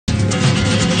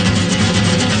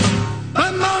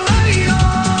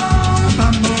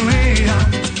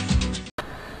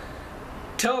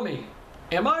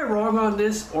Am I wrong on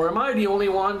this, or am I the only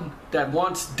one that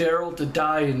wants Daryl to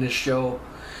die in this show?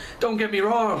 Don't get me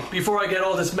wrong, before I get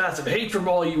all this massive hate from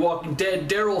all you Walking Dead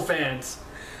Daryl fans.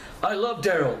 I love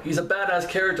Daryl, he's a badass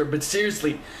character, but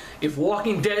seriously, if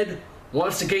Walking Dead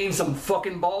wants to gain some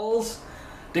fucking balls,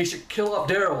 they should kill off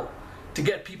Daryl to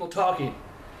get people talking.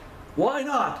 Why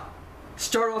not?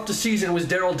 Start off the season with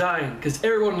Daryl dying, because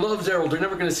everyone loves Daryl, they're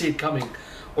never going to see it coming.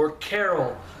 Or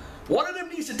Carol. One of them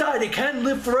needs to die, they can't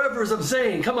live forever, as I'm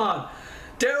saying, come on.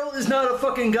 Daryl is not a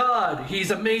fucking god,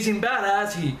 he's amazing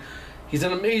badass, he's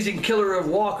an amazing killer of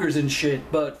walkers and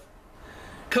shit, but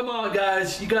come on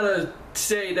guys, you gotta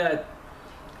say that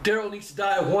Daryl needs to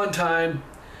die one time.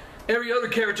 Every other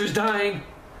character's dying.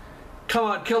 Come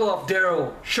on, kill off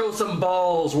Daryl. Show some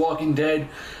balls, Walking Dead.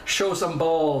 Show some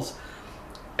balls.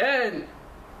 And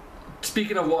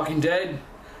speaking of Walking Dead,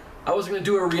 I was gonna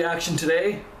do a reaction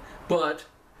today, but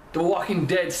the Walking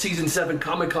Dead Season 7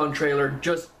 Comic-Con trailer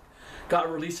just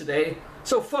got released today.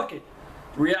 So fuck it.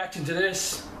 Reacting to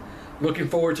this. Looking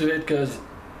forward to it because,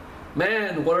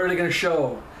 man, what are they gonna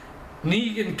show?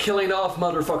 Negan killing off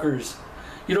motherfuckers.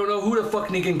 You don't know who the fuck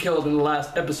Negan killed in the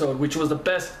last episode, which was the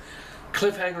best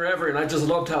cliffhanger ever, and I just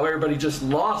loved how everybody just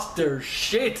lost their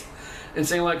shit and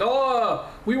saying like, oh,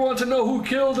 we want to know who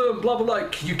killed him, blah blah blah.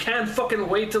 You can't fucking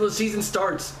wait till the season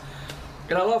starts.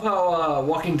 And I love how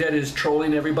Walking Dead is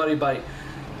trolling everybody by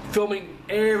filming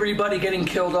everybody getting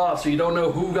killed off, so you don't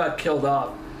know who got killed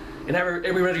off, and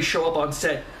everybody show up on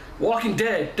set. Walking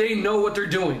Dead, they know what they're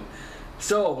doing.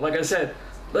 So, like I said,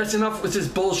 let's enough with this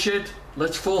bullshit.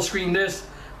 Let's full screen this.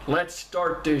 Let's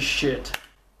start this shit.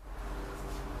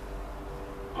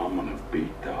 I'm gonna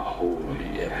beat the holy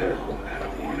hell out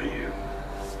of one of you.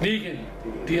 Negan,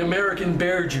 the American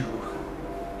Bear Jew.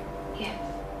 Yes.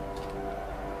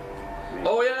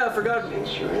 Oh yeah, I forgot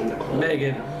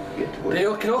Megan. They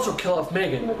can also kill off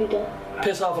Megan.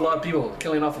 Piss off a lot of people,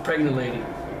 killing off a pregnant lady.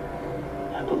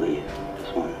 I believe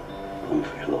this one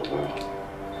for your little girl.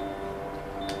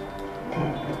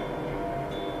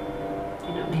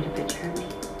 You're not made a picture of me.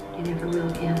 You never will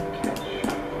again.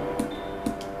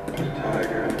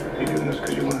 Tiger, you doing this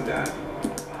because you want to die?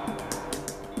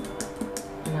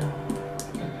 No.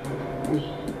 We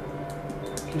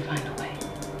can find a way.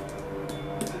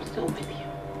 I'm still with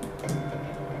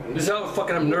you. This is how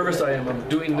fucking I'm nervous I am. I'm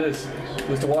doing this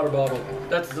with the water bottle.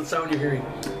 That's the sound you're hearing.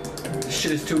 This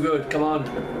shit is too good. Come on.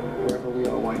 Wherever we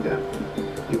all wind up.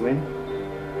 You in?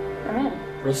 I'm in.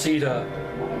 Rosita,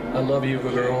 I love you,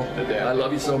 girl. I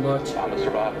love you so much. I'm a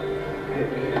survivor.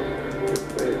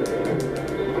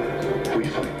 We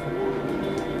fight.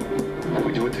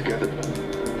 We do it together. This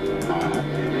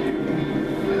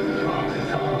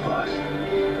is all of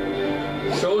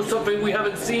us. Show something we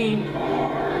haven't seen.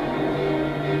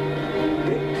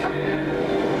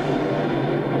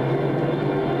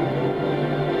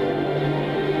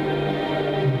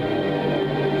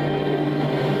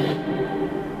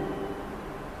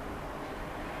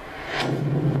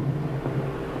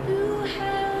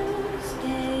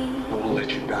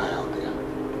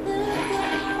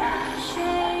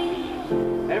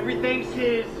 Everything's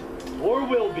his, or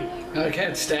will be. I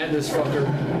can't stand this fucker.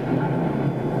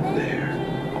 There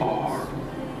are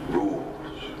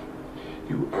rules.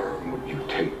 You earn what you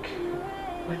take.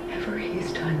 Whatever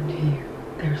he's done to you,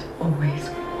 there's always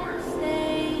more.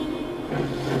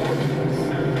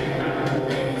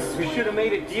 We should have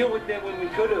made a deal with them when we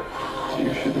could have.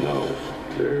 You should know.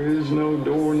 There is no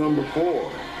door number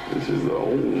 4. This is the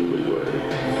only way.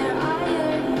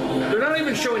 They're not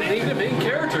even showing any of the main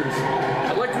characters.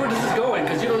 I like where this is going,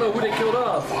 because you don't know who they killed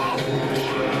off.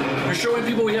 They're showing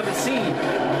people we haven't seen.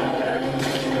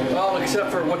 Oh,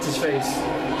 except for what's-his-face.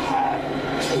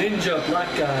 Ninja, black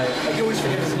guy. I always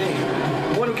forget his name.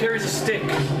 The one who carries a stick. I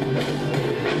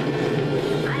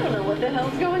don't know what the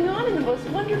hell's going on in the most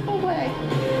wonderful way.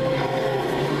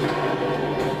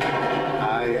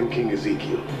 I am King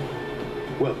Ezekiel.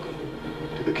 Welcome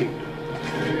to the kingdom.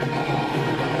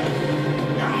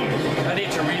 I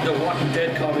need to read the Walking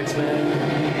Dead comics, man.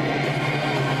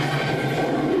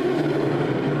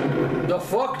 The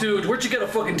fuck, dude? Where'd you get a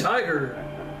fucking tiger?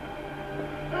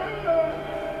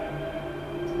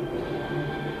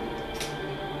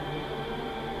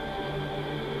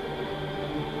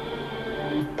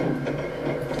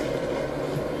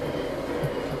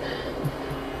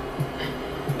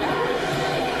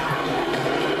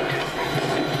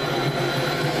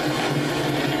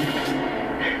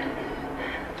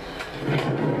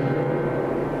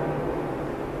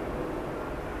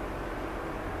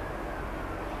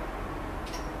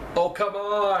 Oh, come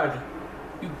on!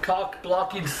 You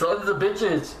cock-blocking sons of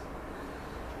bitches!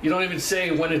 You don't even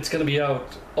say when it's gonna be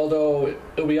out, although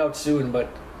it'll be out soon, but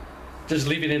just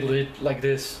leaving it like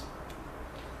this.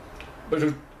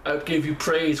 But I gave you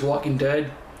praise, Walking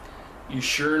Dead. You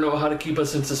sure know how to keep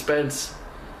us in suspense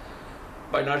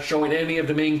by not showing any of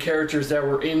the main characters that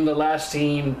were in the last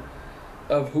scene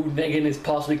of who Negan is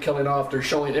possibly killing off. They're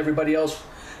showing everybody else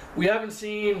we haven't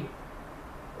seen,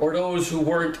 or those who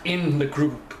weren't in the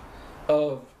group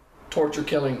of torture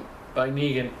killing by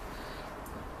Negan.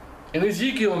 And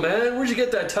Ezekiel, man, where'd you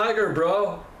get that tiger,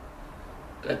 bro?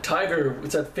 That tiger,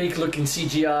 it's that fake looking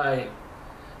CGI.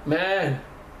 Man.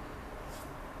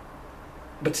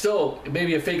 But still, it may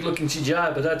be a fake looking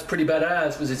CGI, but that's pretty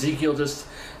badass. Was Ezekiel just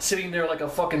sitting there like a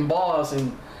fucking boss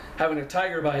and having a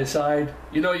tiger by his side?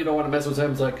 You know you don't want to mess with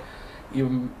him. It's like,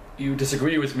 you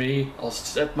disagree with me, I'll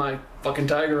set my fucking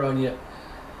tiger on you.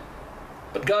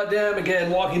 But goddamn,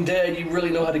 again, Walking Dead, you really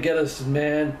know how to get us,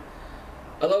 man.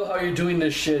 I love how you're doing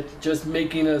this shit, just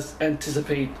making us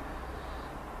anticipate.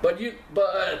 But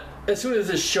as soon as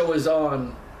this show is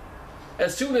on,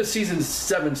 as soon as season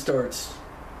 7 starts,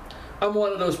 I'm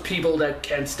one of those people that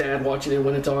can't stand watching it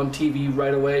when it's on TV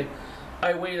right away.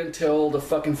 I wait until the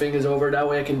fucking thing is over, that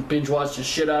way I can binge watch the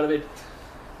shit out of it.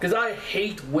 Because I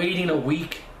hate waiting a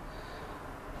week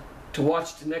to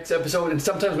watch the next episode, and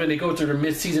sometimes when they go through their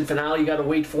mid-season finale, you gotta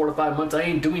wait 4 to 5 months. I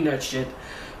ain't doing that shit.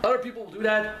 Other people will do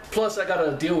that, plus I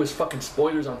gotta deal with fucking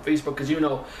spoilers on Facebook, because you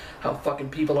know how fucking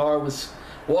people are with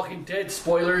Walking Dead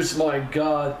spoilers, my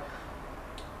god.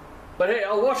 But hey,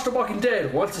 I'll watch The Walking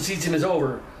Dead once the season is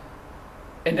over,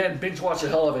 and then binge watch the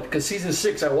hell of it, because season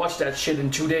 6, I watched that shit in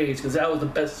 2 days, because that was the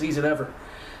best season ever.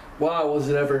 Wow, was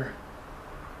it ever.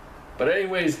 But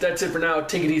anyways, that's it for now.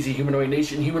 Take it easy, Humanoid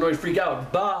Nation. Humanoid Freak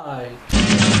out. Bye.